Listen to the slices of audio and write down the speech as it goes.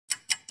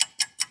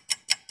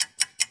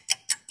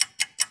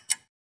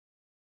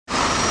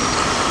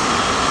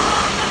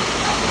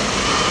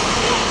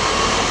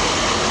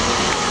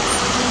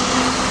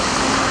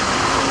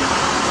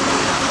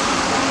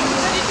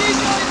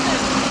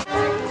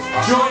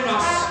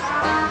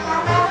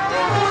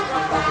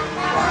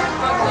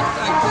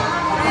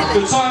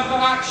The time for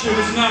action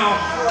is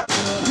now.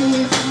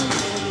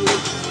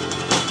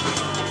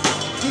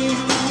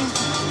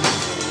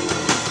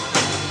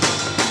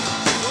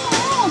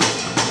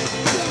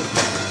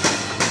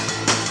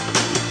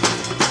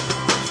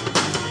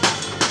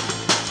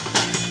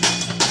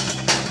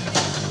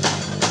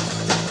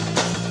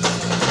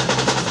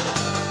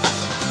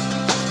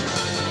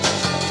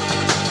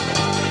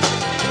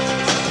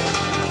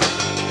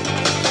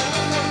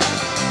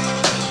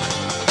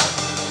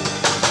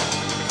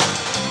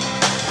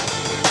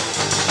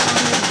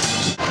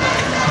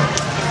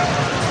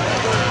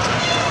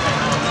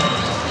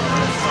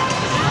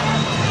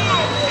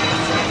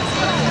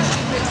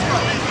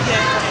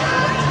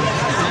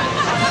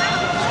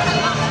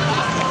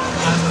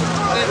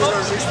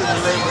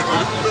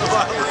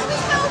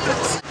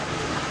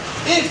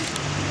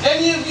 If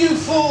any of you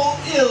fall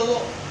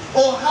ill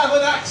or have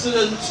an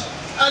accident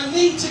and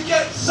need to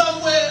get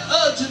somewhere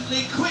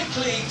urgently,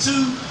 quickly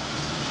to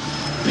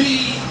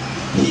be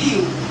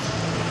healed,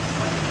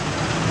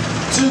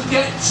 to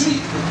get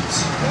treatment,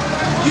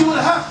 you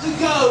will have to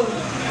go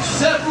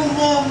several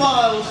more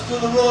miles to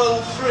the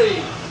Royal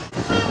Free.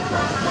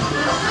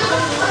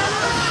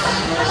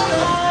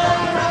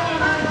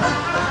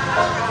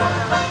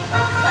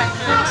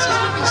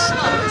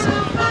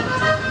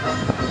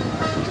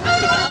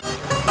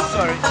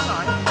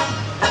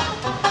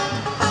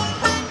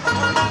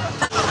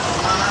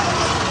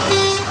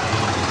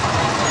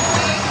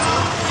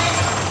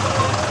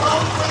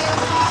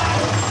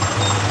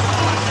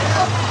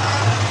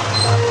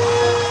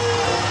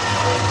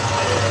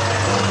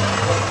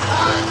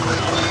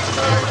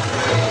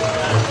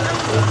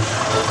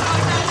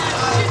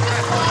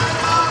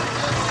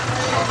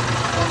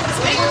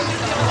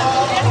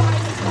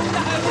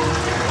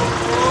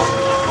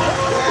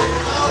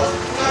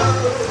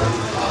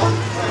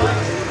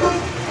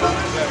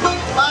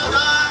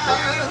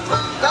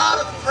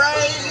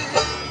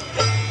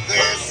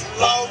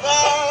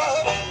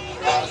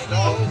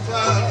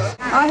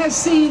 I have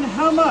seen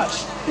how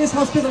much this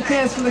hospital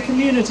cares for the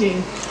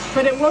community,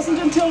 but it wasn't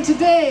until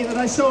today that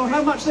I saw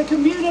how much the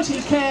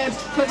community cared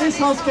for this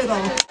hospital.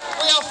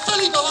 We are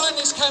fully behind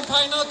this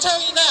campaign, and I'll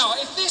tell you now,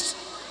 if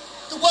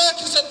the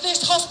workers at this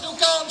hospital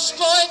go on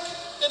strike,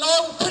 then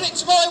I will put it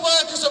to my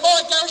workers at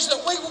my garage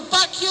that we will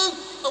back you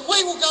and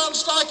we will go on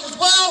strike as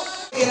well.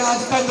 You know,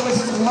 I defend the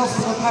Islington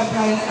Hospital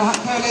campaign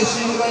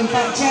coalition, who in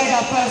fact chaired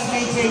our first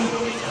meeting,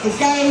 is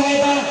Gary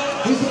Weber,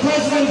 who's the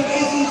president of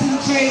Islington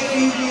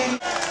Tribune.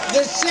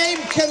 The same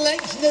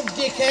collection of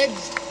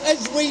dickheads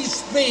as we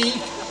speak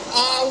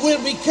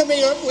will be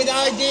coming up with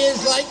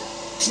ideas like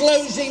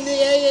closing the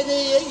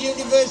A&E at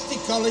University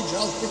College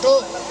Hospital,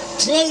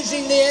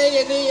 closing the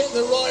A&E at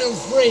the Royal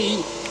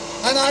Free,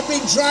 and I've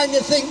been trying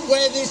to think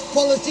where this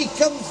policy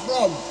comes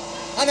from.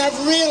 And I've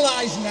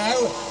realised now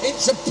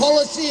it's a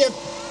policy of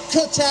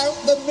cut out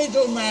the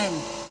middleman.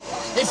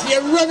 If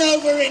you run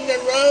over in the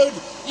road,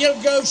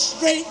 you'll go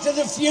straight to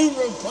the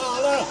funeral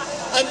parlour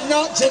and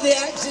not to the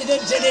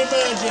accident and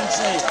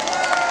emergency.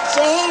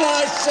 So all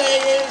I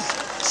say is,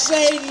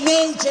 say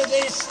no to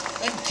this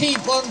and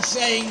keep on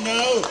saying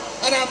no,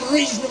 and I'm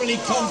reasonably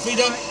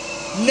confident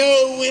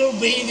no will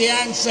be the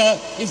answer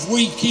if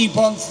we keep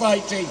on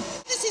fighting.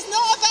 This is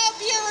not about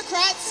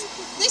bureaucrats,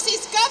 this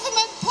is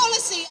government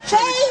policy.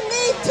 They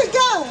need to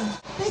go.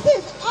 This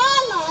is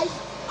our life,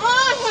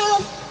 our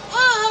health,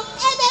 our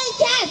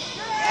NHS.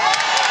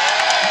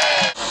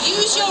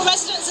 Use your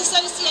residents'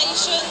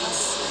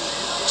 associations,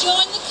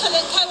 join the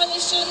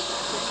coalition.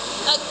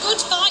 A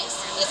good fight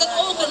is an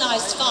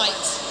organised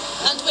fight,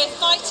 and we're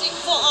fighting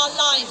for our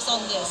lives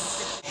on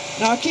this.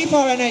 Now, Keep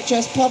Our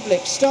NHS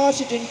Public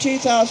started in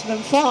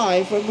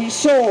 2005 when we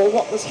saw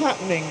what was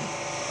happening.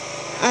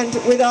 And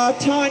with our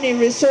tiny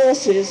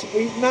resources,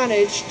 we've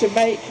managed to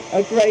make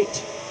a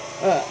great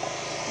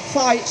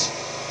fight.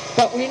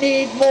 But we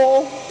need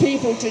more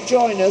people to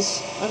join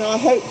us, and I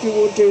hope you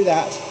will do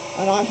that.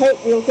 And I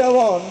hope we'll go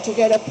on to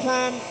get a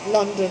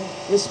pan-London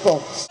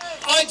response.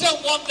 I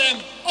don't want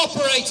them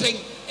operating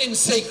in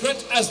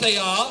secret as they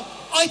are.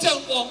 I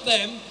don't want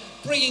them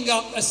bringing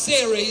up a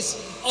series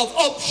of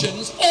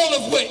options, all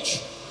of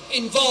which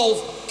involve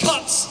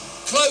cuts,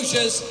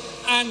 closures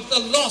and the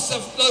loss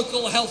of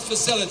local health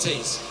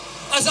facilities.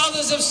 As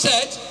others have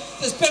said,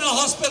 there's been a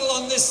hospital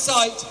on this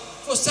site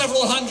for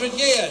several hundred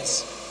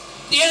years.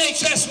 The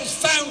NHS was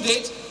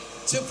founded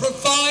to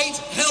provide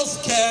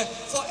health care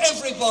for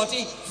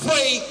everybody,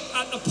 free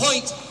at the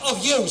point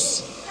of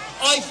use.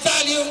 I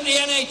value the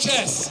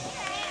NHS.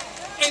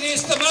 It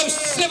is the most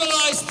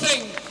civilised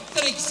thing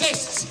that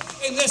exists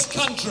in this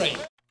country.